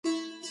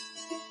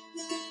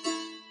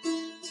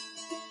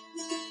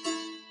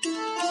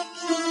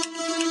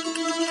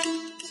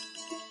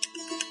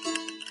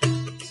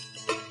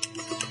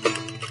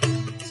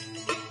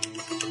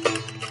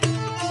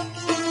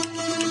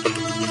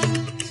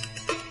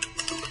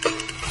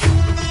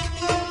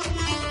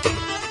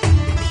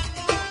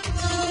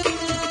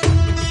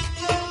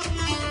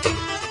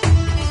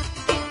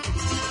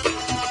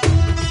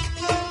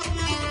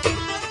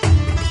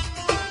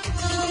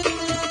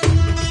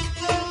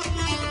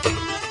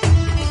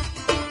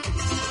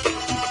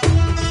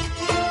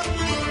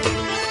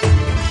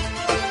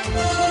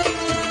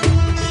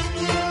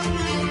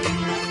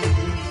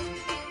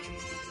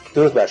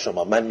درود بر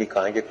شما. من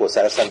نیکاهنگ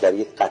کوثر هستم. در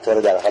یک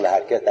قطار در حال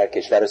حرکت در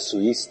کشور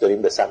سوئیس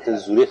داریم به سمت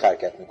زوریخ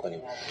حرکت میکنیم.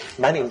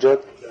 من اینجا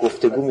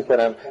گفتگو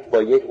میکنم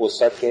با یک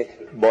استاد که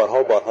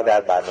بارها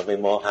در برنامه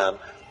ما هم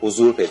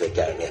حضور پیدا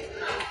کرده.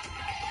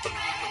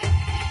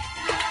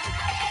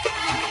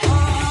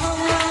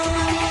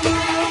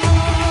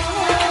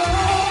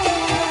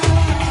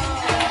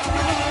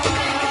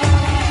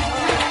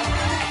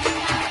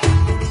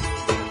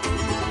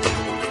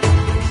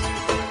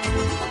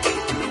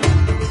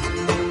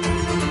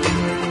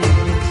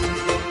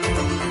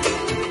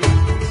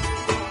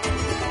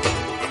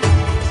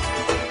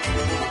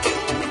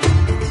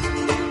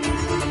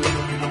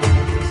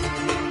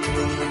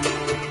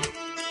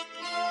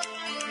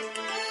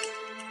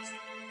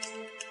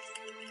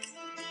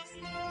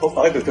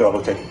 آقای دکتر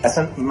آقوچانی،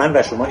 اصلا من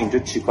و شما اینجا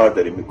چی کار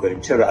داریم میکنیم؟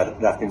 چرا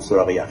رفتیم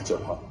سراغ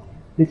یخچال‌ها؟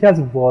 یکی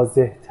از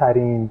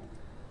واضح‌ترین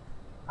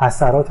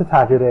اثرات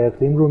تغییر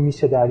اقلیم رو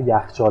میشه در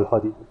یخچال‌ها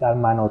دید. در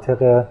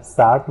مناطق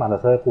سرد،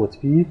 مناطق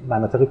قطبی،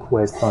 مناطق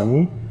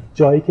کوهستانی،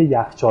 جایی که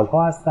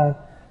یخچال‌ها هستن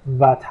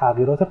و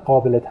تغییرات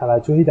قابل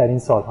توجهی در این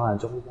سال‌ها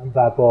انجام میدن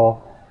و با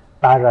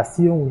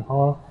بررسی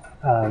اونها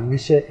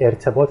میشه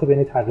ارتباط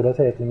بین تغییرات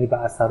اقلیمی و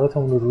اثرات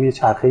اون رو روی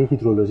چرخه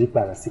هیدرولوژیک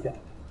بررسی کرد.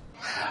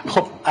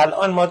 خب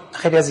الان ما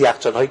خیلی از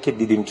یخچال‌هایی که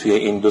دیدیم توی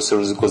این 2-3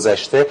 روز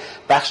گذشته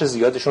بخش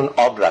زیادشون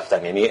آب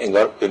رفتن، یعنی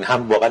انگار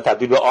هم واقعا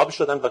تبدیل به آب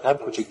شدن و هم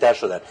کوچکتر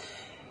شدن.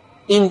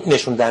 این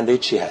نشون دهنده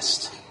چی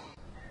هست؟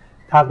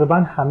 تقریبا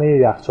همه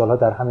یخچال‌ها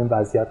در همین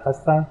وضعیت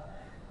هستن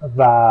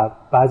و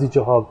بعضی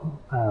جاها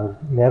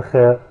نرخ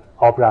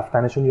آب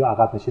رفتنشون یا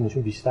عقب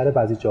نشینیشون بیشتره،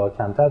 بعضی جاها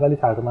کمتر، ولی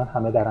تقریبا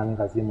همه در همین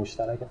قضیه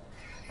مشترکن.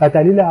 و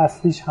دلیل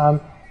اصلیش هم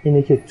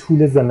اینه که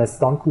طول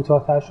زمستان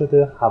کوتاه‌تر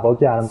شده، هوا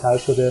گرمتر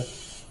شده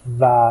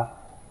و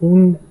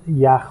اون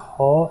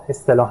یخ‌ها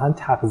اصطلاحاً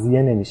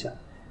تغذیه نمیشن.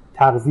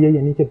 تغذیه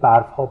یعنی که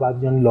برف‌ها باید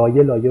بیان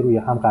لایه لایه روی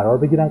هم قرار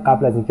بگیرن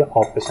قبل از اینکه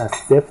آب بشن،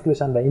 سفت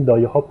بشن و این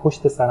لایه‌ها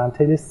پشت سر هم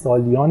طی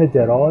سالیان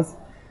دراز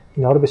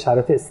اینا رو به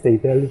شرایط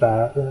استیبل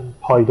و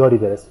پایداری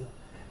برسونن.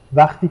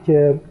 وقتی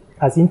که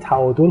از این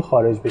تعادل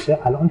خارج بشه،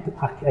 الان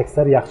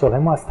اکثر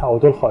یخچال‌های ما از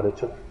تعادل خارج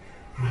شدن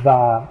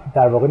و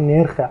در واقع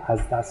نرخ از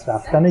دست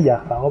رفتن یخ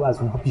و آب از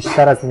اونها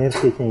بیشتر از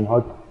نرخی که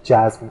اینها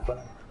جذب می‌کنن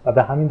و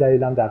به همین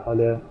دلیل هم در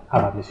حال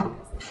عقب نشینی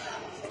است.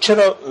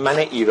 چرا من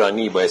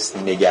ایرانی باید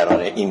نگران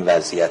این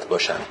وضعیت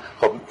باشم؟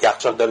 خب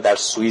یخچال داره در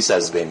سوئیس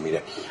از بین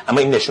میره، اما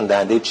این نشون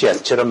دهنده چی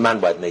است؟ چرا من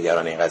باید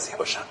نگران این قضیه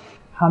باشم؟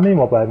 همه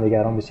ما باید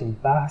نگران بشیم.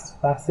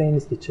 بحث این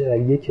نیست که چه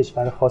یک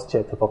کشور خاص چه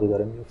اتفاقی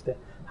داره میفته.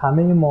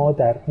 همه ما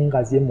در این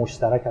قضیه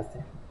مشترک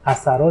هستیم.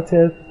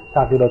 اثرات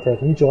تغییرات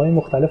اقلیمی جای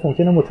مختلف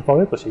ممکنه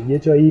متفاوت باشه. یه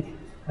جایی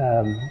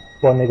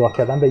با نگاه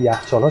کردن به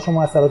یخچال‌ها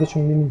شما اثراتش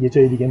رو می‌بینید، یه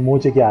جای دیگه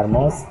موج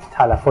گرماست،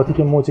 تلفاتی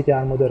که موج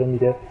گرما داره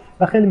میده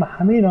و خیلی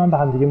همه اینا هم به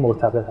هم دیگه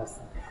مرتبط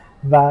هستن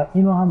و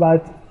اینو هم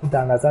باید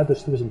در نظر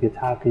داشته باشیم که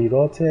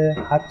تغییرات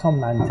حتی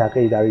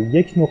منطقه‌ای در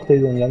یک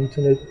نقطه دنیا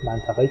میتونه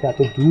منطقه‌ای که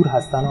حتی دور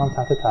هستن هم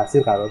تحت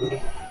تاثیر قرار بده.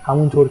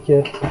 همونطور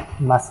که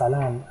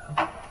مثلا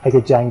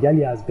اگه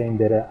جنگلی از بین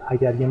بره،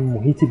 اگر یه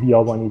محیطی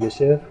بیابانی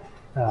بشه،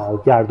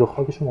 گرد و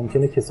خاکش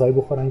ممکنه کسایی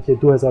بخورن که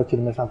 2000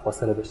 کیلومتر هم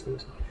فاصله داشته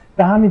باشه.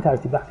 به همین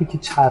ترتیب وقتی که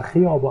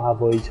چرخه آب و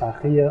هوایی،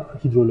 چرخه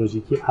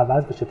هیدرولوژیکی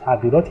عوض بشه،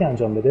 تغییراتی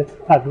انجام بده،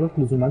 تغییرات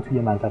لزوما توی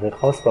منطقه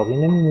خاص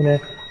باقی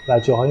نمیمونه و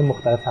جاهای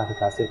مختلف تحت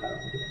تاثیر قرار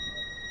میگیره.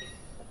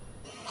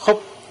 خب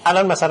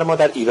الان مثلا ما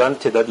در ایران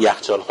تعداد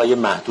یخچال‌های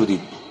محدودی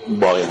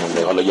باقی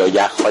مونده، حالا یا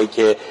یخ‌هایی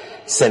که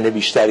سن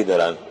بیشتری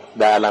دارن،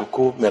 در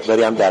علم‌کوه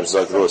مقداری هم در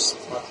زاگرس.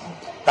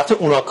 وقتی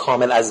اونا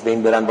کامل از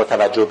بین برن با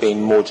توجه به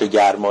این موج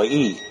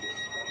گرمایی،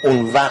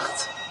 اون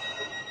وقت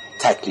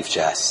تکلیف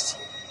چه هست؟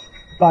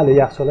 بله،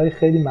 یخچال‌های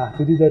خیلی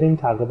محدودی داریم.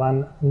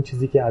 تقریباً اون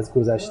چیزی که از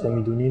گذشته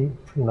میدونیم،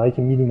 اونایی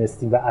که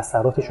میدونستیم و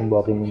اثراتشون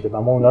باقی مونده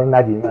و ما اونا رو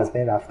ندیدیم از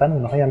بین رفتن،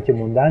 اونهایی هم که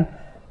موندن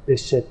به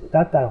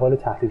شدت در حال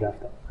تحلیل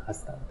رفتن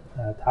هستن.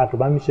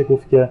 تقریباً میشه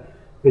گفت که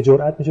به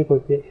جرئت میشه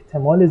گفت که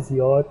احتمال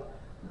زیاد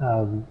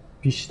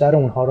بیشتر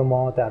اونها رو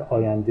ما در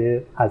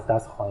آینده از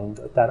دست خواهیم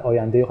داد، در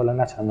آینده حالا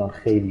نه چندان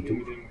خیلی دور.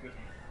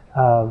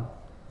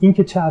 این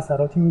که چه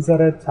اثراتی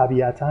میذاره،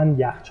 طبیعتاً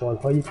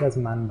یخچال‌ها یکی از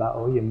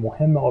منبع‌های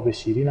مهم آب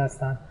شیرین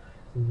هستن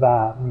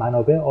و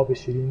منابع آب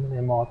شیرین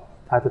ما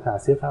تحت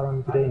تاثیر قرار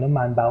میگیره. اینا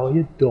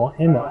منبع‌های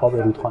دائم آب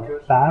رودخانه.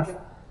 برف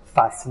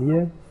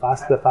فصلیه،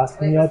 فصل به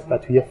فصل میاد و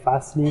توی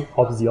فصلی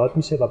آب زیاد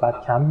میشه و بعد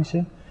کم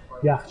میشه.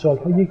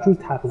 یخچال‌ها یک جور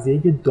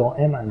تغذیه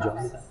دائم انجام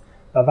میدن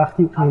و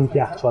وقتی اون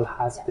یخچال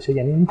حذف بشه،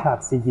 یعنی این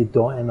تغذیه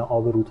دائم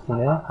آب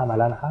رودخانه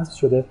عملاً حذف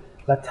شده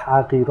و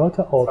تغییرات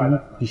آبی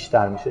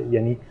بیشتر میشه،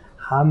 یعنی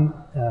هم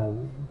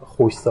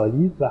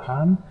خشکسالی و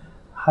هم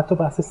حتی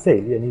بحث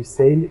سیل. یعنی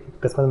سیل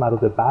قسمت مربوط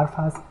به برف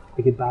هست.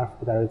 اگه برف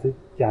در حالت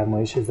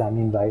گرمایش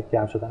زمین و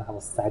گرم شدن هوا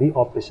سریع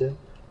آب بشه،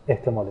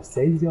 احتمال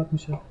سیل زیاد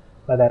میشه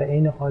و در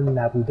عین حال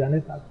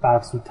نبودن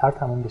برف زودتر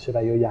تمام بشه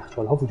و یا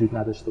یخچال‌ها وجود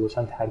نداشته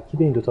باشن،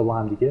 ترکیب این دوتا با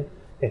هم دیگه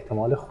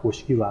احتمال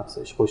خشکی رو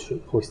افزایش،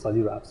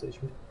 خشکسالی رو افزایش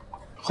میده.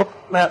 خب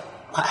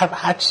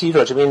هر چی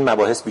راجع به این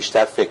مباحث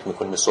بیشتر فکر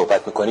میکنیم،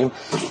 صحبت میکنیم،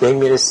 به این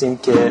میرسیم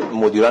که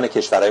مدیران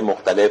کشورهای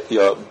مختلف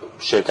یا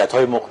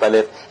شرکت‌های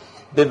مختلف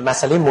به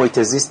مسئله محیط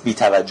زیست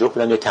بی‌توجه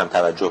بودن یا کم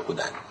توجه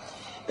بودن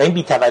و این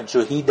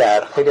بی‌توجهی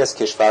در خیلی از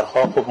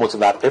کشورها خب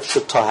متوقف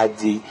شد تا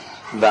حدی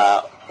و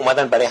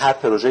اومدن برای هر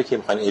پروژه‌ای که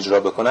میخوان اجرا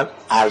بکنن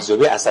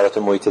ارزیابی اثرات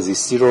محیط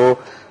زیستی رو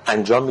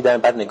انجام میدن،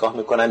 بعد نگاه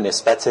میکنن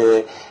نسبت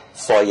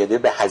فایده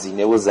به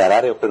هزینه و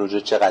ضرر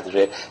پروژه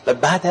چقدره و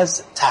بعد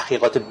از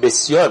تحقیقات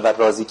بسیار و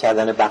راضی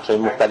کردن بخش‌های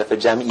مختلف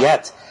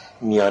جمعیت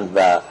میان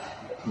و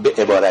به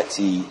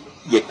عبارتی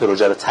یک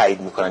پروژه رو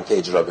تایید میکنن که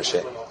اجرا بشه.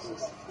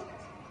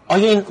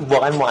 آیا این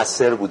واقعا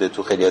مؤثر بوده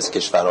تو خیلی از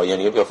کشورها،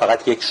 یعنی یا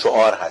فقط یک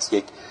شعار هست،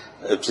 یک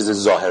چیز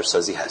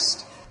ظاهرسازی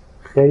هست؟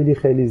 خیلی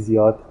خیلی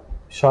زیاد.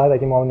 شاید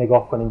اگه ما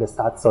نگاه کنیم به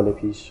 100 سال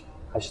پیش،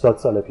 80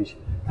 سال پیش،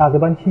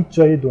 تقریبا هیچ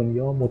جای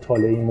دنیا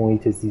مطالعه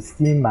محیط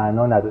زیستی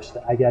معنا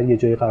نداشته. اگر یه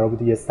جایی قرار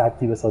بود یه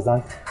سدی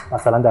بسازن،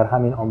 مثلا در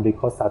همین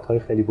آمریکا سدهای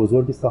خیلی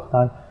بزرگی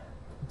ساختن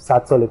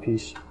 100 سال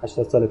پیش،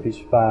 80 سال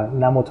پیش و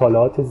نه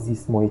مطالعات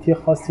زیست محیطی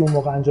خاصی اون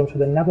موقع انجام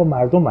شده، نه با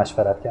مردم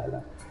مشورت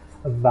کردن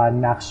و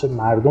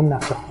مردم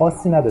نقش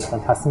خاصی نداشتن،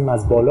 تصمیم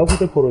از بالا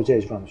بوده، پروژه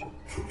اجرا میشد.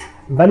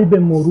 ولی به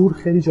مرور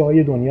خیلی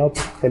جاهای دنیا،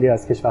 خیلی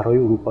از کشورهای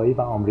اروپایی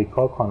و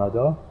آمریکا،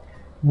 کانادا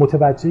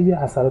متوجه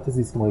اثرات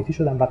زیست محیطی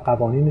شدن و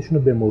قوانینشون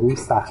رو به مرور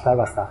سخت‌تر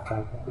و سخت‌تر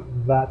کردن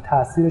و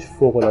تاثیرش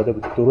فوق‌العاده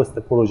بود.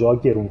 درسته پروژه‌ها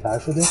گران‌تر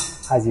شده،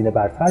 هزینه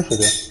برتر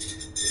شده،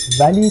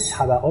 ولی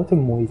تبعات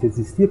محیط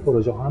زیستی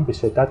پروژه‌ها هم به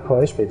شدت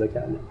کاهش پیدا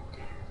کرده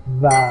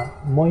و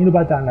ما اینو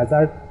باید در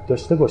نظر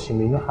داشته باشیم.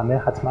 اینو همه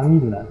حتما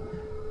میدونن.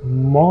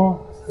 ما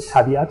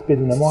طبیعت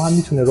بدون ما هم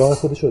میتونه راه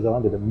خودش رو ادامه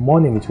بده، ما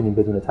نمیتونیم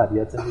بدون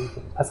طبیعت زندگی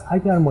کنیم. پس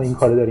اگر ما این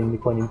کارو داریم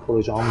میکنیم،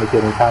 پروژه هامون رو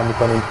گران‌تر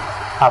میکنیم،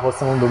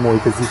 حواسمون به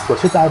محیط زیست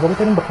باشه، در واقع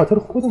داریم به خاطر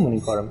خودمون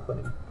این کارو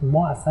میکنیم.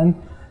 ما اصلا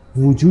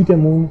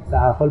وجودمون در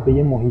هر حال به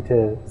یه محیط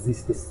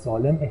زیست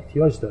سالم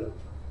احتیاج داره.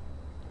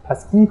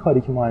 پس این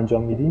کاری که ما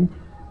انجام میدیم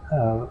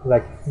و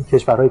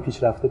کشورهای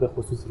پیشرفته به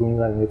خصوص روی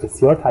این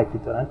بسیار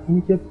تاکید دارن،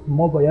 اینی که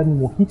ما باید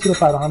محیطی رو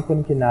فراهم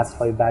کنیم که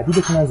نسل‌های بعدی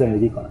بتونن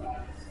زندگی کنن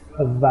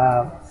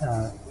و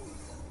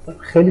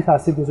خیلی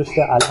تاثیر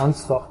گذاشته الان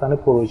ساختن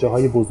پروژه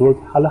های بزرگ،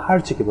 حالا هر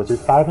چی که باشه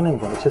فرقی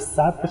نمیکنه، چه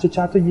صد باشه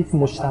چه حتی یک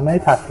مجتمع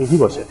تفریحی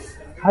باشه،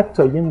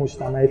 حتی یه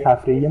مجتمع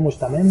تفریحی،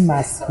 مجتمع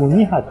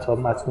مسکونی، حتی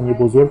مسکونی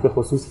بزرگ به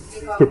خصوص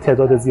که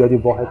تعداد زیادی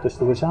واحد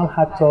داشته باشه، هم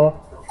حتی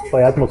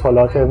باید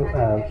مطالعات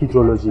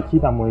هیدرولوژیکی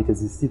و محیط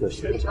زیستی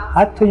داشته باشه.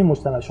 حتی این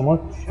مجتمع شما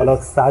حالا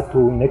صد و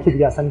اینه که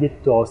دیگه اصلا یه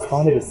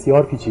داستان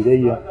بسیار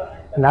پیچیده‌ایه،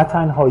 نه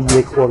تنها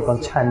یک ارگان،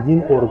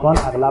 چندین ارگان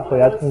اغلب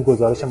باید اون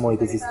گزارش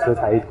محیط زیستی رو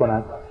تایید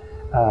کنن.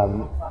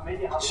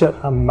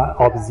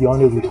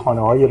 آبزیان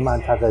رودخانه‌های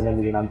منطقه،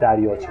 نمیدونم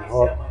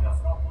دریاچه‌ها،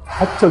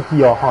 حتی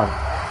گیاهان.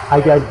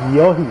 اگر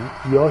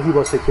گیاهی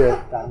باشه که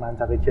در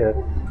منطقه که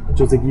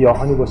جزء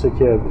گیاهانی باشه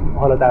که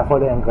حالا در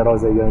حال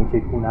انقراضه یا اینکه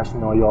گونه‌اش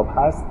نایاب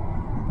هست،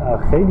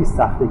 خیلی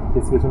سخته که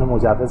کسی بتونه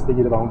مجوز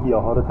بگیره و اون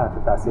گیاها رو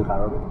تحت تاثیر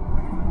قرار بده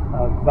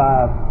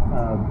و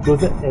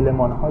جزء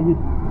المان‌های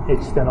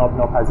اجتناب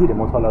ناپذیر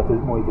مطالعات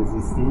محیط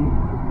زیستی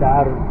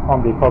در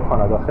آمریکا،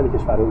 کانادا، خیلی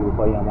کشورهای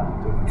اروپایی هم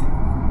همینطور.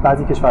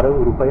 بعضی کشورهای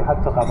اروپایی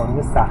حتی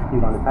قوانین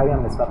سختگیرانه‌تری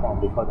هم نسبت به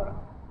آمریکا دارن.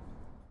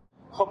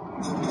 خب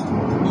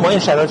ما این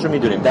شرایط رو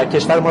میدونیم. در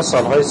کشور ما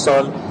سالهای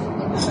سال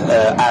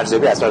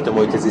ارزیابی اثرات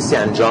محیط زیستی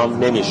انجام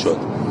نمیشد،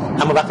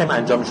 اما وقتی هم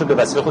انجام میشد به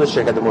وسیله خود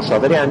شرکت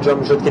مشاوری انجام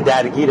میشد که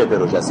درگیر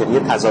پروژه است، یعنی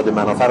تضاد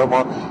منافع رو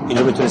ما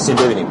اینو میتونستیم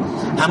ببینیم.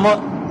 اما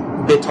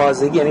به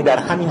تازگی، یعنی در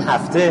همین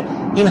هفته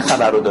این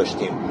خبر رو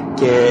داشتیم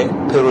که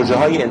پروژه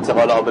های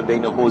انتقال آب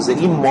بین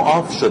حوزه‌ای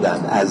معاف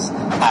شدند از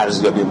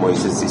ارزیابی محیط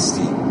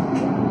زیستی.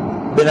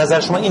 به نظر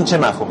شما این چه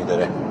مفهومی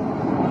داره؟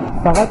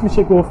 فقط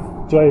میشه گفت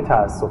جای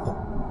تأسفه.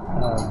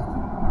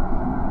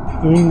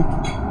 این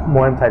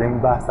مهمترین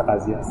بحث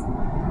قضیه است.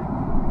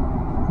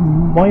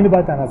 ما اینو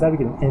باید در نظر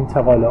بگیریم.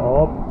 انتقال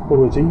آب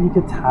پروژه‌ایه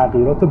که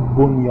تغییرات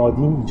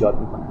بنیادین ایجاد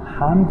میکنه،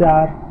 هم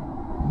در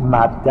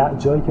مبدأ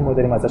جایی که ما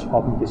داریم ازش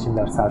آب میکشیم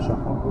در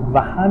سرشاخه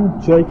و هم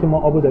جایی که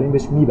ما آبو داریم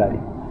بهش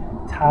میبریم.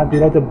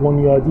 تغییرات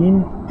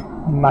بنیادین،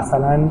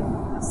 مثلا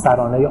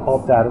سرانه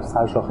آب در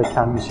سرشاخه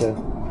کم میشه،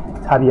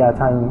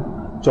 طبیعتاً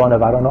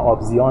جانوران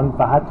آبزیان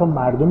و حتی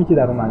مردمی که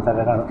در اون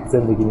منطقه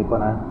زندگی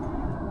میکنن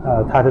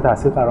تحت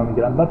تاثیر قرار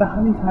میگیرن و به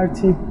همین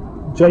ترتیب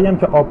جایی هم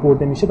که آب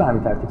برده میشه به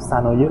همین ترتیب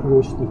صنایع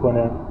رشد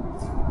میکنه،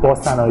 با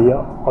صنایع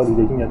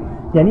آلودگی میاد.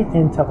 یعنی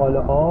انتقال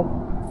آب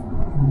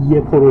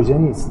یه پروژه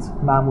نیست،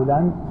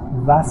 معمولاً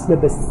وصل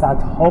به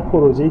صدها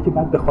پروژه‌ای که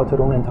بعد به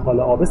خاطر اون انتقال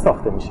آب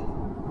ساخته میشه.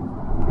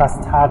 پس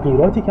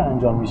تغییراتی که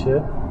انجام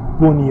میشه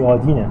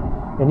بنیادینه.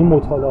 یعنی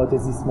مطالعات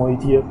زیست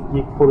محیطی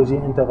یک پروژه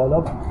انتقال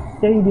آب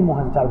خیلی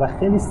مهمتر و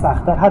خیلی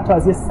سخت‌تر حتی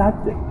از یه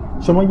سده.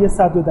 شما یه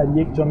سد رو در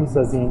یک جا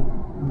میسازین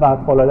و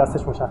بالا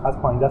دستش مشخص،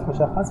 پایین دست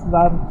مشخص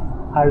و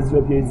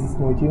ارزیابی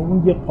زیست محیطی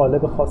اون یه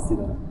قالب خاصی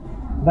داره.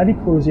 ولی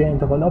پروژه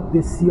انتقال آب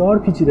بسیار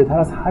پیچیده‌تر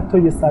از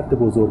حتی یه سد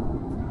بزرگ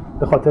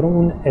به خاطر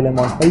اون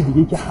المان‌های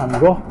دیگه‌ای که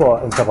همراه با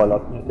انتقال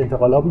آب میاد.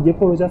 انتقال آب یه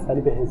پروژه است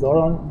ولی به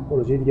هزاران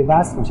پروژه دیگه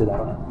وصل میشه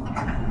در آن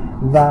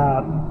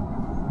و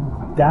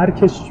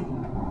درکش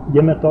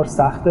یه مقدار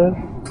سخته.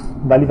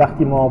 ولی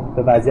وقتی ما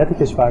به وضعیت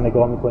کشور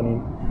نگاه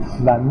میکنیم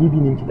و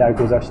می‌بینیم که در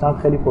گذشته هم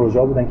خیلی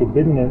پروژه‌ها بودن که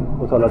بدون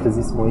مطالعات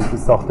زیست محیطی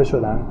ساخته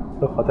شدن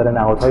به خاطر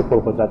نهادهای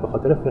پرقدرت، به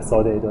خاطر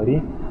فساد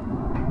اداری.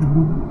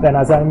 به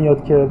نظر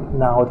میاد که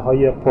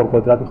نهادهای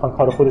پرقدرت میخوان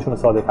کار خودشون رو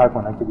ساده‌تر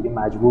کنن که دیگه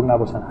مجبور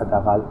نباشن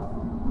حداقل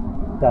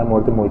در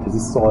مورد محیط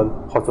زیست سوال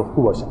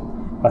پاسخگو باشن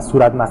و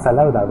صورت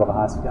مسئله رو در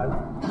واقع حذف کردن.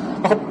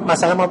 خب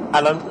مثلا ما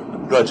الان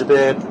راجع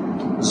به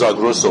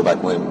زاگرس صحبت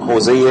می‌کنیم.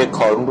 حوزه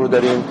کارون رو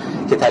داریم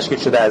که تشکیل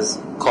شده از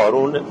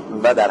کارون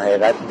و در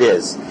حقیقت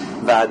دز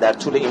و در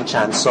طول این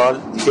چند سال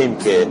دیدیم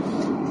که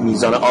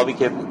میزان آبی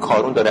که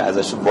کارون داره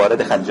ازش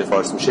وارد خلیج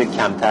فارس میشه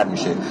کمتر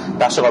میشه.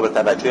 بخش قابل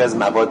توجهی از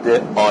مواد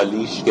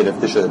آلیش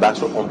گرفته شده،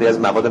 بخش عمده از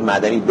مواد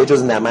معدنی به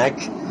جز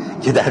نمک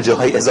که در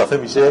جاهای اضافه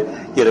میشه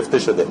گرفته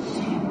شده.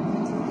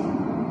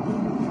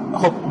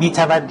 خب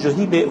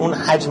بی‌توجهی به اون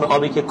حجم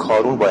آبی که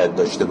کارون باید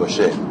داشته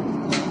باشه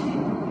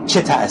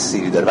چه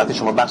تأثیری داره وقتی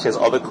شما بخشی از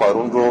آب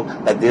کارون رو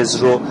و دز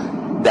رو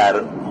در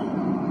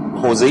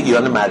حوزه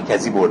ایران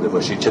مرکزی برده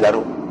باشید، چه در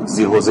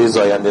زیر حوزه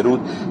زاینده رود،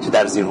 چه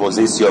در زیر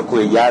حوزه سیاکوه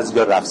یزد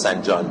یا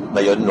رفسنجان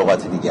و یا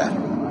نقاط دیگر؟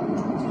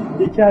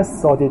 یکی از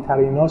ساده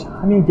تریناش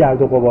همین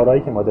گرد و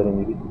غبارهایی که ما داریم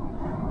می‌بینیم.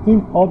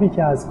 این آبی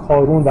که از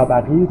کارون و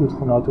بقیه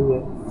رودخونه‌ها تو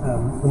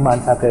اون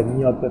منطقه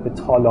میاد به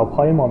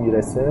تالاب‌های ما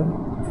میرسه،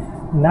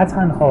 نه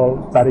تنها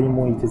برای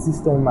محیط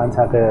زیست اون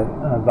منطقه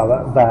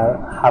و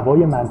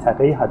هوای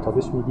منطقه‌ای، حتی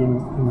بهش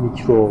میگیم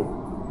میکرو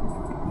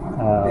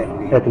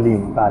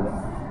اقلیم، بله،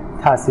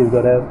 تأثیر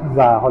داره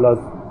و حالا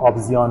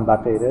آبزیان و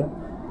غیره.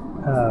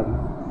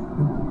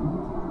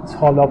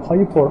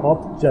 تالاب‌های پرآب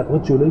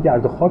جلوی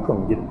گرد و خاک رو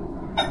میگیره.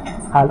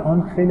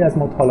 الان خیلی از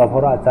ما تالاب‌ها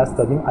رو از دست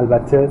دادیم.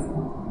 البته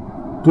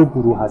دو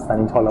گروه هستن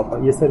این تالاب‌ها،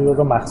 یه سری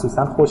رو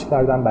مخصوصاً خشک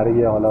کردن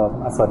برای حالا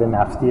مسائل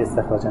نفتی،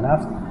 استخراج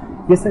نفت.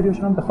 یه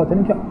سریاشون هم به خاطر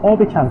اینکه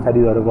آب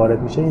کمتری داره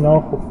وارد میشه، اینا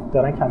خب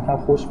دارن کم کم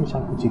خشک میشن،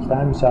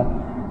 کوچیک‌تر میشن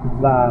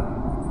و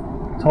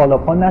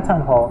تالاب‌ها نه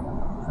تنها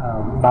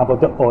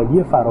مواد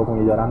عالی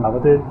فراوانی دارن،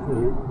 مواد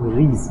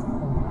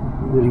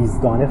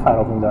ریزدانه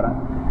فراوان دارن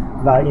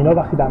و اینا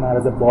وقتی در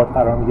معرض باد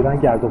قرار میگیرن،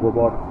 گرد و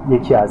غبار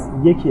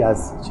یکی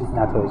از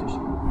نتایجش.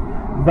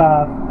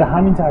 و به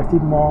همین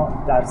ترتیب ما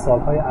در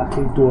سالهای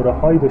اخیر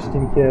دوره‌هایی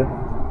داشتیم که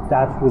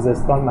در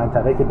خوزستان،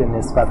 منطقه‌ای که به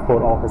نسبت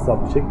پر آب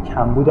حساب میشه،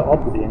 کمبود آب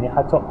بوده. یعنی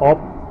حتی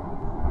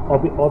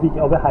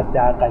آب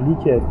حداقلی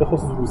که به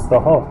خصوص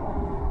روستاها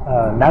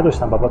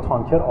نداشتن و با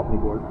تانکر آب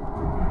می‌بردن.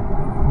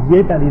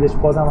 یه دلیلش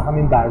بازم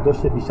همین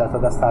برداشت بیش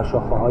از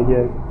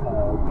سرشاخه‌های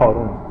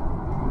کارون.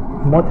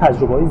 ما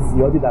تجربه‌های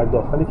زیادی در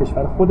داخل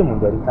کشور خودمون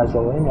داریم،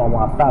 تجربه‌های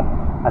ناموفق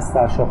از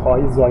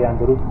سرشاخه‌های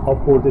زاینده رود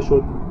آب برده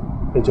شد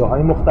به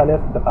جاهای مختلف،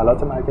 به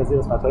فلات مرکزی،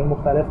 قسمت‌های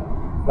مختلف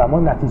و ما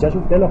نتیجه‌شو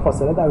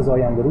بلافاصله در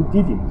زاینده رود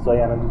دیدیم.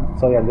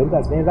 زاینده رود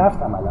از بین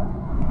رفت عملاً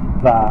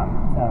و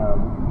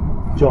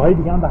جاهای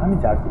دیگه هم به همین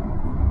ترتیب.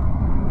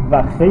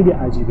 و خیلی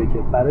عجیبه که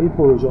برای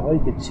پروژه‌هایی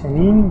که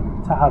چنین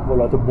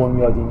تحولات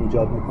بنیادین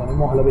ایجاد می‌کنه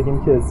ما حالا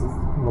بگیم که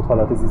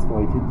مطالعات زیست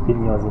محیطی که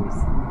نیازی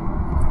نیست.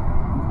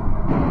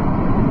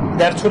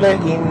 در طول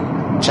این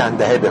چند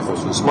دهه به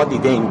خصوص ما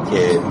دیدیم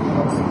که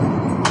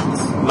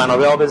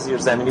منابع آب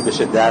زیرزمینی به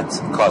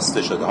شدت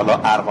کاسته شده. حالا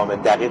ارقام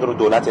دقیق رو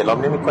دولت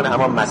اعلام نمی‌کنه،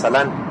 اما مثلا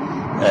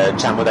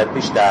چند مدت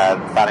پیش در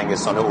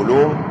فرنگستان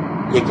علوم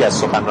یکی از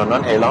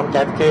سخنرانان اعلام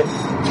کرد که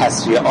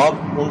کسری آب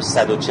اون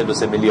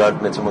 143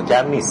 میلیارد متر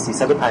مکعب نیست،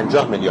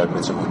 350 میلیارد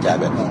متر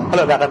مکعبه.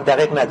 حالا رقم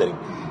دقیق نداریم،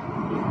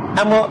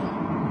 اما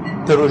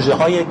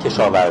پروژه‌های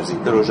کشاورزی،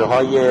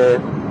 پروژه‌های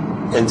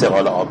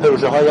انتقال آب،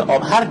 پروژه‌های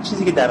آب، هر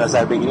چیزی که در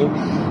نظر بگیریم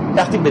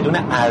وقتی بدون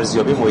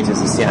ارزیابی محیط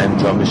زیستی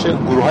انجام بشه،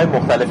 گروه‌های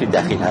مختلفی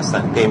دخیل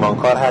هستن.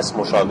 پیمانکار هست،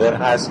 مشاور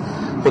هست،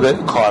 خود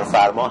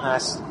کارفرما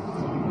هست.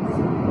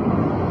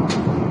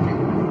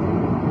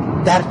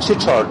 در چه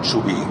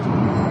چارچوبی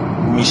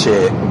میشه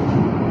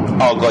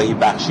آگاهی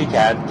بخشی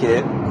کرد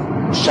که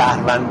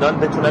شهروندان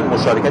بتونن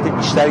مشارکت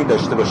بیشتری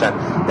داشته باشن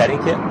در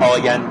اینکه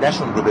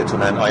آیندهشون رو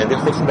بتونن، آینده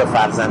خودشون و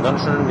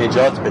فرزندانشون رو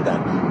نجات بدن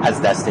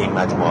از دست این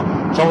مجموعه؟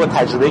 شما با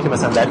تجربه‌ای که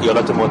مثلا در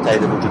ایالات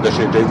متحده وجود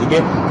داشته جای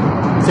دیگه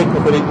فکر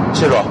می‌کنید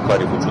چه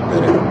راهکاری وجود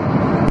داره؟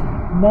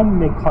 ما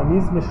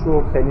مکانیزمش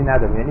رو خیلی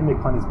نداریم، یعنی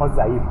مکانیزم‌ها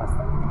ضعیف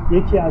هستن.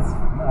 یکی از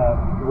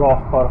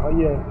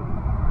راهکارهای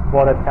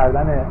وارد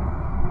کردن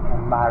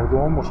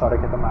مردم،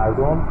 مشارکت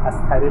مردم از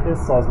طریق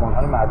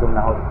سازمان‌های مردم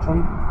نهاد،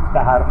 چون به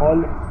هر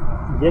حال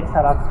یک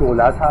طرف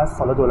دولت هست،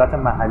 حالا دولت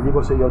محلی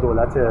باشه یا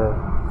دولت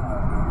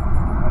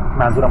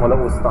منظورم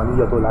حالا استانی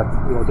یا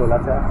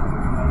دولت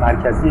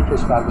مرکزی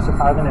کشور باشه،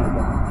 فرقی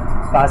نمی‌کنه.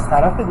 و از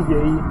طرف دیگه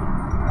ای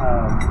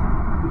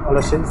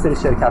حالا سری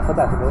شرکت‌ها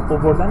در حقیقت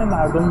آوردن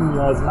مردم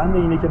نیازمند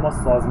اینه که ما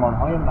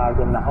سازمان‌های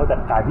مردم نهاد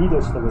قوی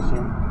داشته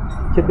باشیم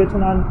که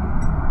بتونن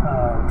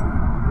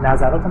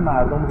نظرات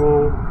مردم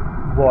رو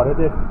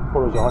وارد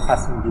پروژه‌ها،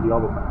 تصمیم‌گیری‌ها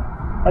بکنن.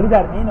 ولی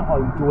در این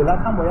حال دولت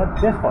هم باید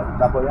بخواد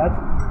و باید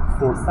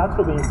فرصت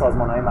رو به این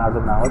سازمان‌های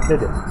مردم نهاد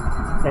بده.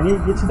 یعنی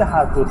یه چیز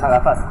هر دو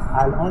طرف است.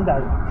 الان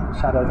در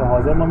شرایط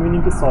حاضر ما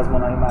می‌بینیم که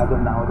سازمان‌های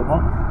مردم نهاد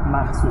ما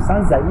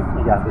مخصوصاً ضعیف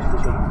نگه داشته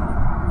شده.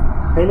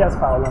 خیلی از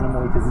فعالان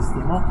محیط زیستی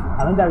ما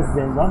الان در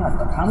زندان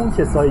هستن. همون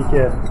کسایی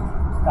که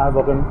در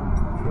واقع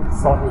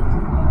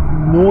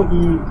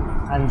نوعی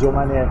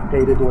انجمن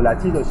غیر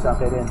دولتی داشتن،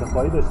 غیر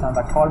انتفاعی داشتن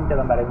و کار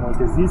میکردن برای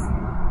محیط زیست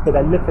به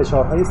دلیل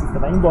فشارهای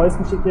سیستم و این باعث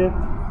میشه که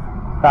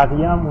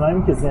بقیه هم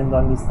اونایی که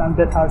زندان نیستن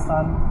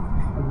بترسن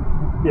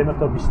یه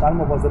مقدار بیشتر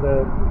مواظب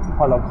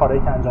حالا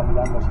کارهایی که انجام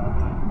میدن باشن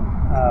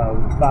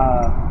و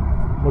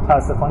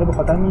متاسفانه به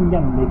خاطر این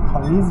میگم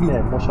مکانیزم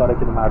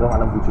مشارکت مردم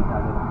الان وجود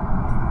نداره.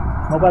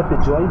 ما باید به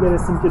جایی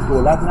برسیم که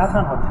دولت نه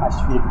تنها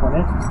تشویق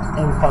کنه،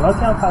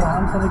 امکاناتی هم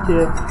فراهم کنه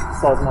که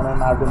سازمان‌های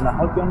مردم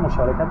نهاد بیان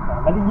مشارکت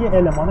کنن. ولی یه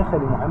المان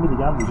خیلی مهم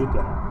دیگه هم وجود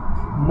داره.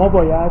 ما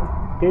باید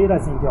غیر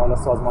از اینکه حالا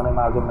سازمان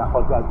مردم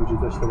نهاد باید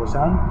وجود داشته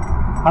باشن،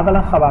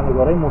 اولا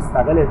خبرنگارای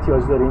مستقل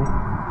احتیاج داریم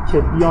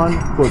که بیان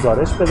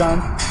گزارش بدن،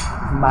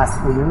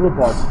 مسئولین رو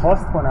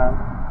بازخواست کنن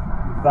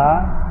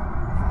و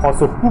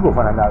پاسخگو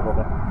بکنن در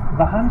واقع.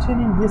 و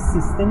همچنین یه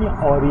سیستمی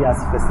عاری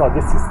از فساد،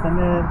 یه سیستم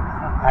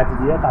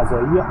عدلیه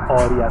قضایی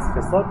عاری از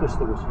فساد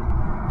داشته باشیم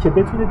که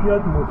بتونه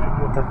بیاد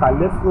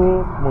متخلف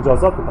رو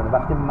مجازات بکنه.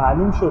 وقتی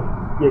معلوم شد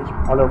یک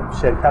حالا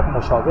شرکت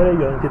مشاوره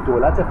یا اینکه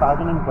دولت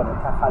فرق نمیکنه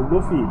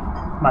تخلفی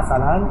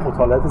مثلا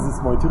مطالعات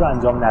زیست محیطی رو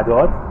انجام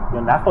نداد یا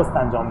نخواست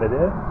انجام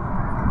بده،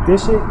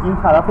 بشه این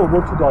طرف رو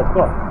برد تو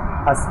دادگاه.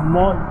 پس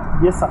ما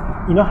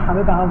اینا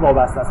همه به هم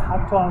وابسته است.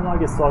 حتی ما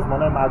اگه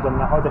سازمان‌های مردم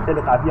نهاد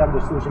خیلی قوی هم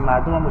داشته باشیم،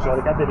 مردم هم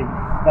مشارکت بدیم،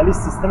 ولی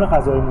سیستم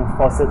قضاییمون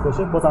فاسد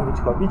باشه، بازم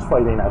هیچ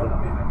فایده‌ای نداره.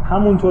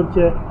 همونطور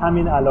که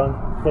همین الان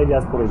خیلی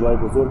از پروژه‌های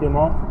بزرگ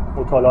ما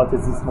مطالعات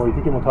زیست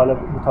محیطی که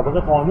مطابق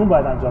قانون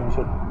باید انجام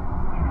میشد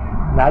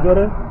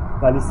نداره،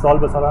 ولی سال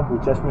به سال هم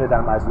بودجه‌اش میره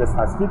در مجلس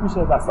تصویب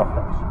میشه و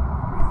ساخته میشه.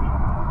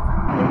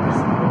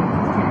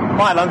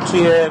 ما الان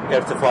توی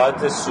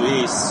ارتفاعات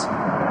سوئیس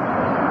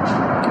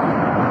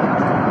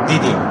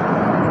دیدیم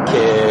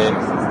که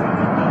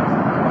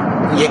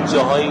یک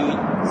جاهای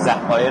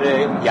ذخایر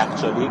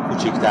یخچالی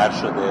کوچکتر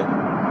شده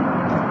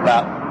و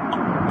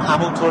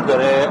همونطور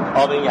داره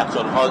آب این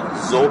یخچال‌ها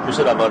ذوب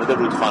میشه و وارد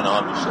رودخانه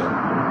ها میشه.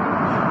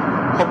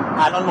 خب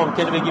الان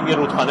ممکنه بگیم یه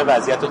رودخانه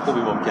وضعیت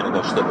خوبی ممکنه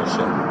داشته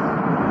باشه.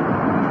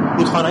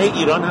 رودخانه های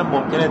ایران هم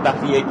ممکنه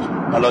وقتی یک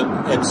حالا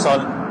امسال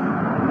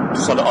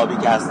سال آبی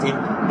که هستیم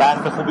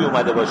برف خوبی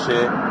اومده باشه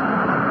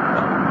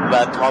و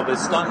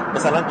تابستان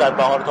مثلا در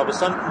بهار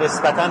تابستان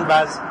نسبتاً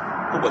وضع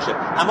خوب باشه،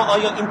 اما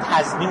آیا این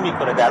تضمین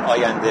میکنه در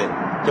آینده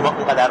که ما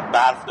اونقدر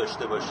برف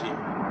داشته باشیم؟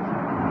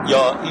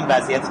 یا این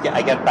وضعیتی که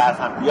اگر برف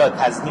هم بیاد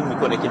تضمین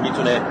میکنه که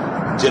میتونه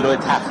جلوی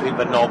تخریب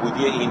و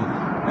نابودی این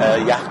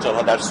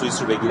یخچال‌ها در سوئیس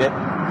رو بگیره؟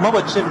 ما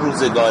با چه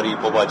روزگاری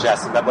مواجه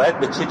هستیم و باید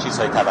به چه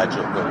چیزهایی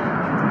توجه کنیم؟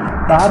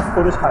 برف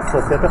خودش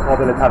حساسیت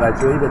قابل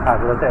توجهی به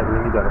تغییرات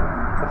اقلیمی داره،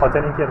 به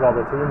خاطر اینکه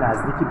رابطه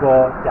نزدیکی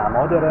با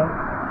دما داره.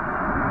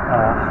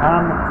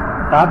 هم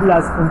قبل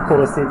از اون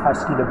پروسه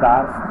تشکیل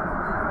برف،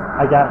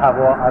 اگر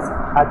هوا از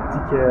حدی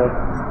که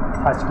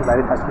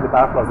برای تشکیل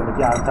برف لازمه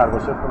گرمتر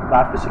باشه، خب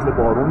برف به شکل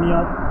بارون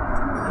میاد.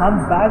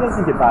 هم بعد از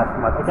اینکه برف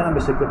اومد، اگر هم به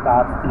شکل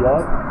برف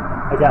بیاد،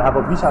 اگر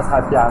هوا بیش از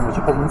حد گرم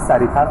باشه، خب این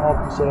سریعتر آب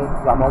میشه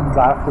و ما اون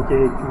برف رو که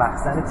یک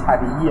مخزن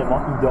طبیعیه،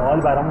 ما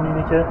ایدئال برامون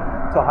اینه که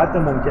تا حد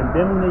ممکن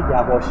بمونه،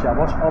 یواش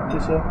یواش آب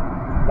بشه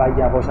و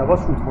یواش یواش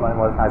رودخونه‌های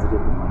ما رو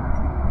تزریق کنه.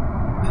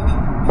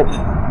 خب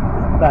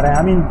برای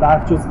همین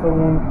برف جزء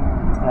اون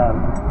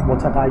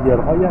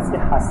متغیرهایی است که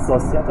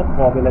حساسیت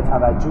قابل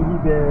توجهی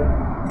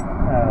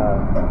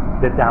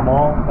به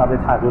دما و به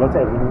تغییرات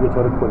اقلیمی به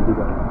طور کلی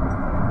داره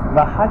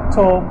و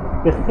حتی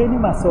به خیلی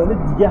مسائل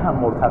دیگه هم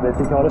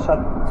مرتبطه که حالا شاید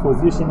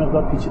توضیحش این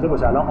مقدار پیچیده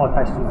باشه. الان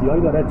آتش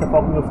سوزی‌هایی داره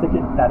اتفاق میفته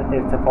که در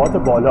ارتفاعات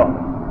بالا،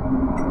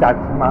 در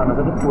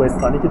مناطق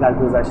کوهستانی که در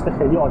گذشته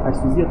خیلی آتش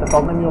سوزی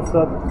اتفاق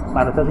نمیافتاد،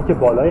 مناطقی که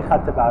بالای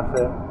خط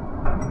برفه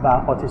و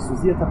آتش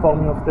سوزی اتفاق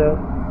میفته،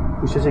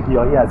 کوشش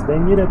گیاهی از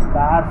بین میره،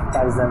 برف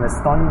در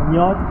زمستان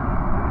میاد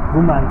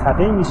رو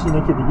منطقه‌ای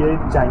میشینه که دیگه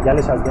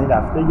جنگلش از بین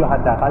رفته یا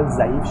حداقل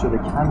ضعیف شده،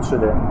 کم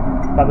شده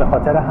و به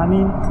خاطر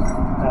همین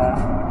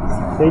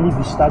خیلی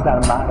بیشتر در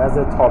معرض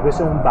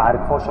تابش اون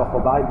برگ‌ها، شاخ و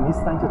برگ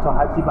نیستن که تا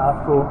حدی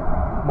برف رو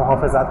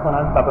محافظت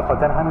کنن و به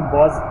خاطر همین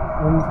باز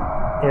اون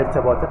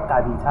ارتباط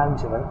قوی‌تر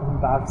میشه و اون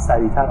برف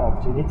سریعتر آب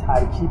میشه. یعنی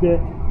ترکیب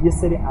یه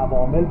سری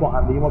عوامل با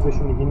هم دیگه ما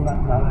بهشون میگیم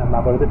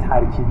موارد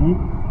ترکیبی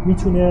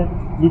میتونه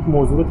یک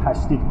موضوع رو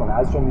تشدید کنه،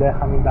 از جمله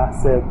همین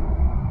بحث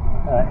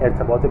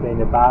ارتباط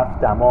بین برف،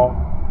 دما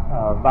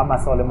و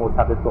مسائل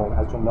مرتبط به اون،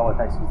 از جمله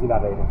آتش سوزی و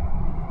غیره.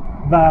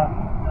 و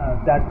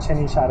در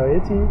چنین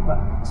شرایطی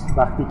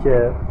وقتی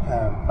که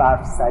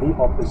برف سریع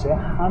آب بشه،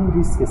 هم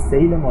ریسک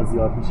سیل ما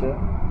زیاد میشه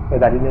به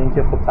دلیل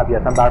اینکه خب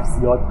طبیعتا برف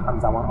زیاد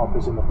همزمان آب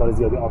بشه، مقدار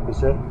زیادی آب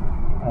بشه،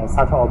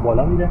 سطح آب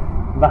بالا میره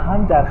و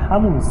هم در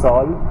همون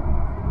سال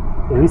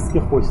ریسک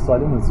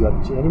خشکسالیمون زیاد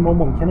میشه. یعنی ما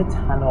ممکنه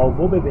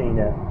تناوب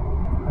بین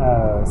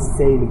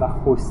سیل و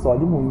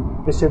خشکسالیمون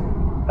بشه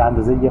به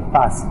اندازه یه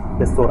فصل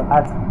به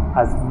سرعت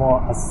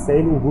از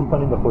سیل عبور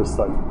کنیم به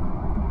خشکسالی.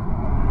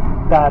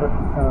 در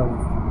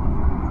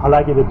حالا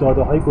اگه به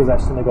داده‌های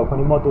گذشته نگاه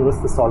کنیم، ما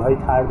درست سال‌های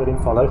تر داریم،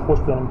 سال‌های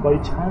خشک داریم، گاهی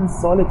چند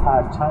سال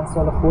تر، چند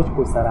سال خشک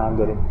گستره هم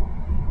داریم،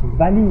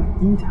 ولی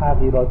این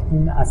تغییرات،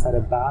 این اثر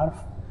برف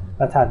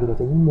و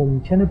تغییرات این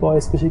ممکنه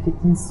باعث بشه که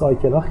این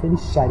سایکل ها خیلی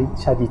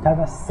شدیدتر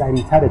و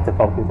سریعتر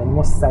اتفاق بیفته. یعنی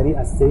ما سریع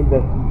از سیل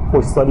به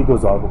خوشسالی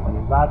گذار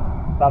بکنیم و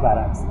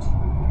برعکسش.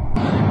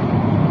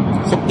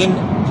 خب این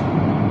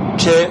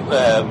چه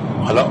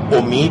حالا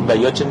امید و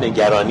یا چه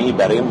نگرانی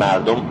برای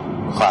مردم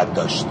خواهد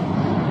داشت؟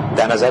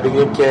 در نظر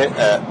بگیریم که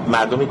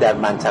مردمی در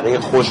منطقه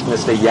خشک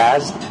مثل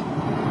یزد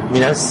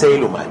می‌بینن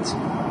سیل اومد،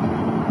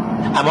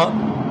 اما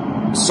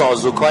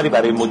سازوکاری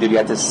برای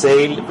مدیریت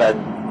سیل و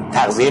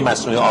تغذیه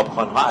مصنوعی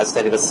آبخوان‌ها از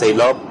طریق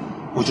سیلاب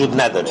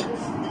وجود نداره.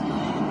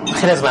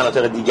 خیلی از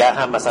مناطق دیگر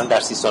هم مثلا در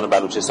سیستان و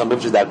بلوچستان،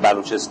 ببینید در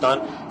بلوچستان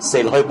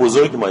سیل‌های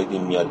بزرگی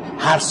مایدین میاد،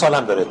 هر سال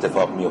هم داره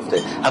اتفاق میفته،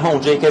 اما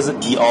اونجا یکی از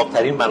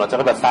بی‌آب‌ترین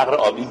مناطق و فقر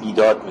آبی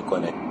بیداد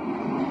میکنه.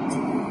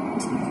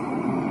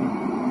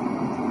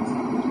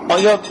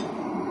 آیا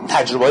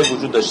تجربه‌ای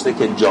وجود داشته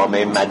که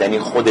جامعه مدنی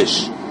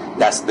خودش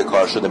دست به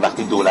کار شده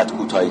وقتی دولت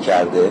کوتاهی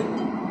کرده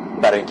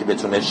برای اینکه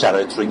بتونه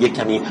شرایط رو یک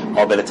کمی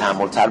قابل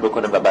تحمل‌تر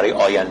بکنه و برای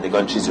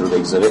آیندگان چیزی رو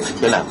بگذاره،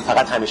 یا نه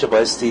فقط همیشه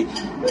بایستی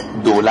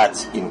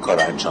دولت این کار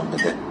رو انجام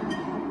بده؟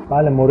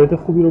 بله، مورد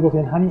خوبی رو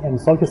گفتین. همین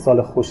امسال که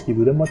سال خشکی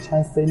بوده ما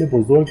چند سیل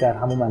بزرگ در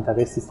همون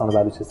منطقه سیستان و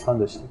بلوچستان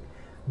داشتیم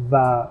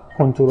و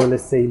کنترل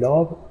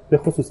سیلاب به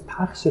خصوص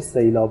پخش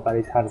سیلاب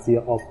برای تغذیه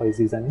آب‌های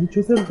زیرزمینی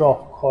جزو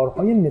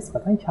راهکارهای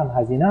نسبتاً کم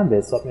هزینه هم به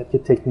حساب میاد که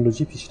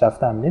تکنولوژی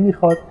پیشرفته هم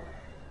نمیخواد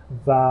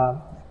و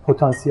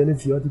پتانسیل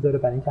زیادی داره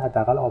برای اینکه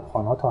حداقل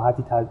آبخوان‌ها تا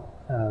حدی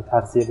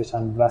تغذیه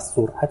بشن و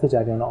سرعت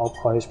جریان آب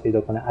کاهش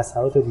پیدا کنه،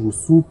 اثرات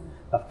رسوب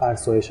و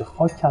فرسایش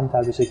خاک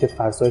کمتر بشه که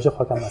فرسایش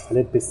خاک هم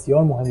مسئله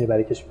بسیار مهمی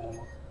برای کشور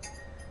ما.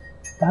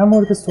 در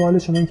مورد سوال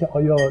شما این که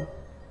آیا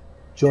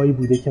جایی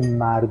بوده که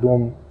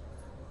مردم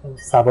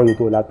سوای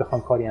دولت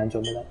بخوان کاری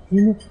انجام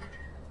بدن،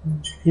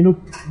 اینو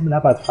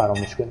نباید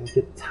فراموش کنیم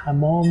که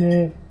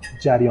تمام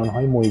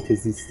جریان‌های محیط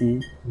زیستی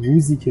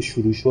روزی که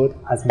شروع شد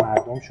از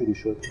مردم شروع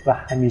شد و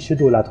همیشه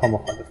دولت‌ها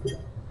مخالف بودن.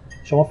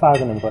 شما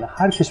فرق نمی‌کنه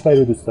هر کشوری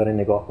رو دوست داره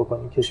نگاه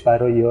بکنین،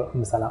 کشورهای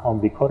مثلا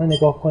آمریکا رو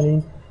نگاه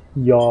کنین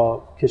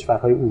یا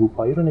کشورهای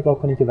اروپایی رو نگاه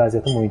کنین که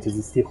وضعیت محیط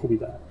زیستی خوبی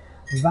دارن.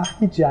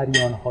 وقتی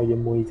جریان‌های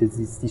محیط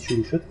زیستی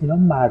شروع شد اینا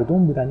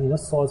مردم بودن، اینا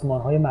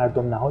سازمان‌های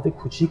مردم نهاد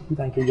کوچیک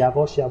بودن که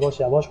یواش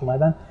یواش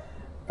اومدن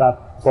و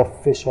با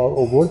فشار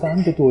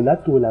آوردن به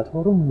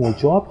دولت‌ها رو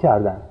مجاب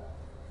کردن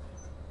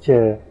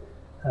که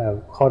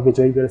کار به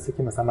جایی برسه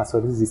که مثلا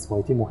مسائل زیست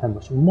محیطی مهم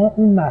باشه. ما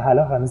اون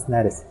مرحله هنوز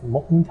نرسیدیم،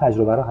 ما اون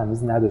تجربه رو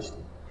هنوز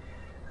نداشتیم.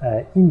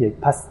 این یک،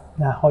 پس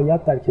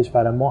نهایت در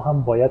کشور ما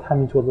هم باید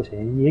همینطور باشه،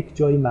 یعنی یک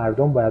جایی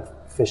مردم باید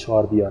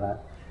فشار بیارن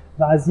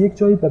و از یک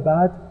جایی به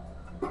بعد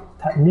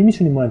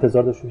نمیشونیم ما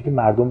انتظار داشته باشیم که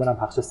مردم برن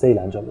پخش سیل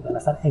انجام بدن،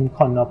 اصلا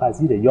امکان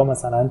ناپذیره. یا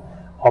مثلا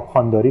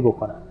آبخوانداری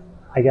بکنن،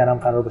 اگر هم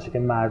قرار باشه که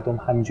مردم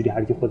همینجوری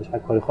هر کی خودش هر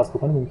کاری خاص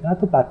بکنه ممکنه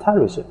حتی بدتر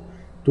بشه.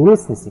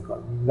 درست نیست این کار،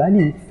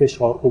 ولی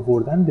فشار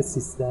آوردن به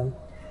سیستم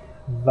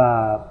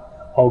و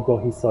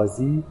آگاهی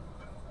سازی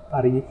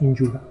برای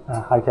اینجور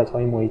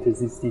حرکت‌های محیط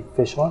زیستی،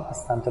 فشار از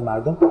سمت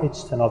مردم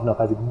اجتناب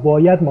ناپذیر.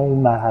 باید ما اون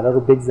مرحله رو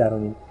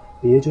بگذرونیم،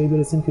 به یه جایی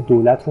برسیم که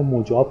دولت رو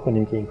مجاب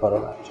کنیم که این کارا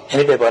رو انجام بده.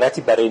 یعنی به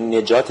عبارتی برای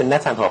نجات نه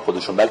تنها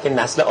خودشون بلکه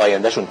نسل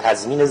آیندهشون،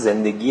 تضمین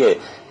زندگی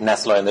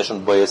نسل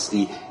آیندهشون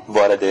بایستی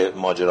وارد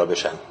ماجرا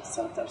بشن. 100%.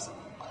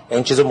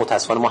 این چیزو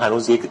متاسفانه ما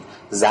هنوز یک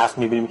ضعف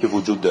می‌بینیم که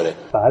وجود داره.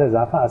 بله،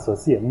 ضعف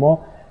اساسیه. ما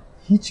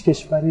هیچ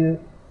کشوری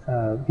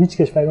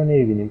رو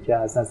نمی‌بینیم که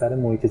از نظر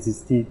محیط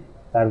زیستی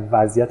در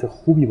وضعیت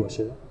خوبی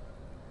باشه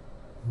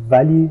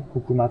ولی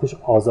حکومتش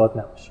آزاد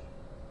نباشه.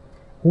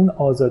 اون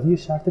آزادی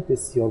شرط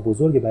بسیار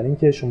بزرگه برای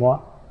اینکه شما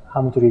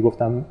همونطوری که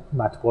گفتم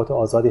مطبوعات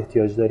آزاد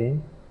احتیاج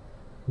داریم،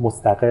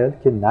 مستقل،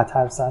 که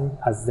نترسن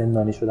از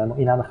زندانی شدن.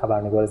 این همه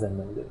خبرنگار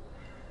زندانی داریم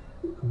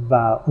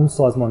و اون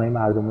سازمان‌های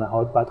مردم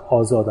نهاد باید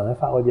آزادانه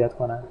فعالیت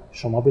کنن.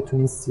 شما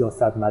بتونین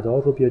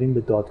سیاستمدار رو بیارین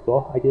به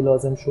دادگاه اگه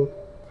لازم شد.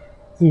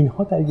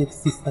 اینها در یک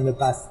سیستم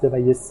بسته و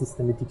یک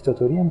سیستم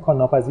دیکتاتوری امکان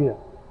ناپذیره.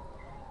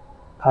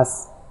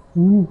 پس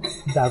این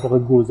در واقع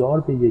گذار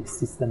به یک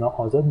سیستم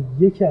آزاد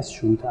یکی از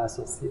شروط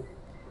اساسیه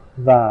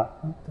و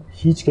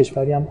هیچ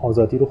کشوری هم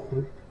آزادی رو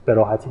به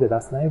راحتی به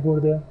دست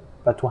نیاورده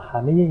و تو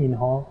همه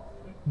اینها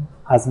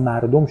از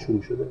مردم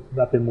شروع شده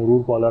و به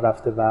مرور بالا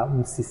رفته و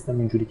اون سیستم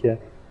اینجوری که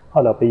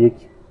حالا به یک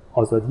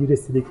آزادی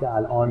رسیده که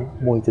الان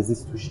محیط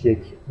زیست توش یک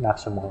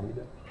نقش مهمی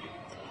داره.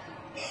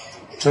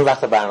 چون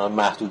وقت برنامه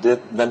محدوده،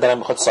 من دارم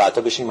میخواد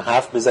ساعتا بشیم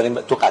حرف بزنیم.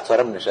 تو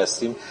قطارم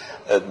نشستیم،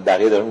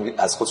 بقیه دارن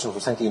از خودشون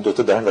میپرسن که این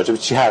دوتا دارن راجع به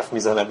چی حرف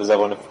میزنن به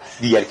زبان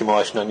دیگری که ما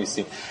آشنا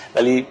نیستیم.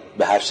 ولی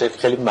به هر شکل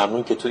خیلی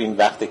ممنون که تو این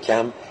وقت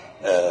کم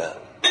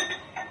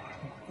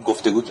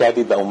گفتگو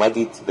کردید و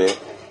اومدید به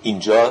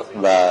اینجا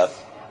و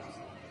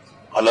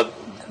حالا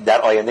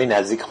در آینده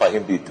نزدیک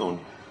خواهیم دید اون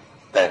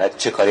در حقیقت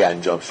چه کاری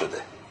انجام شده.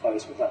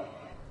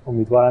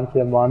 امیدوارم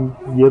که ما هم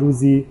یه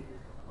روزی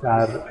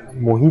در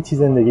محیطی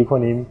زندگی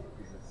کنیم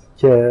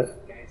که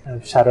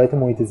شرایط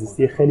محیط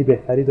زیستی خیلی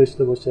بهتری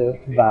داشته باشه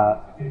و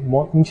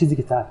ما این چیزی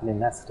که تحویل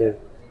نسل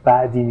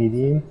بعدی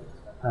میدیم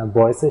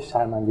باعث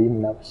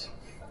شرمندگیمون نباشه.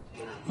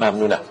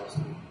 ممنونم.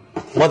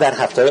 ما در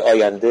هفته‌های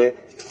آینده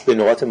به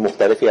نقاط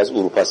مختلفی از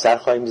اروپا سر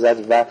خواهیم زد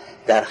و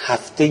در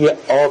هفته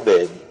آب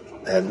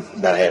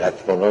در حقیقت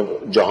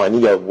جهانی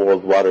یا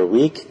World Water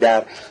Week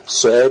در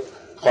سوئد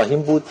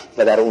خواهیم بود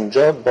و در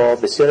اونجا با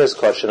بسیار از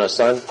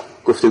کارشناسان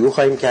گفتگو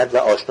خواهیم کرد و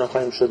آشنا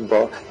خواهیم شد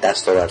با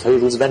دستاوردهای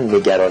روز و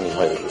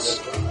نگرانی‌های روز.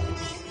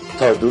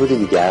 تا درودی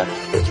دیگر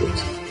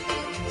بدرود.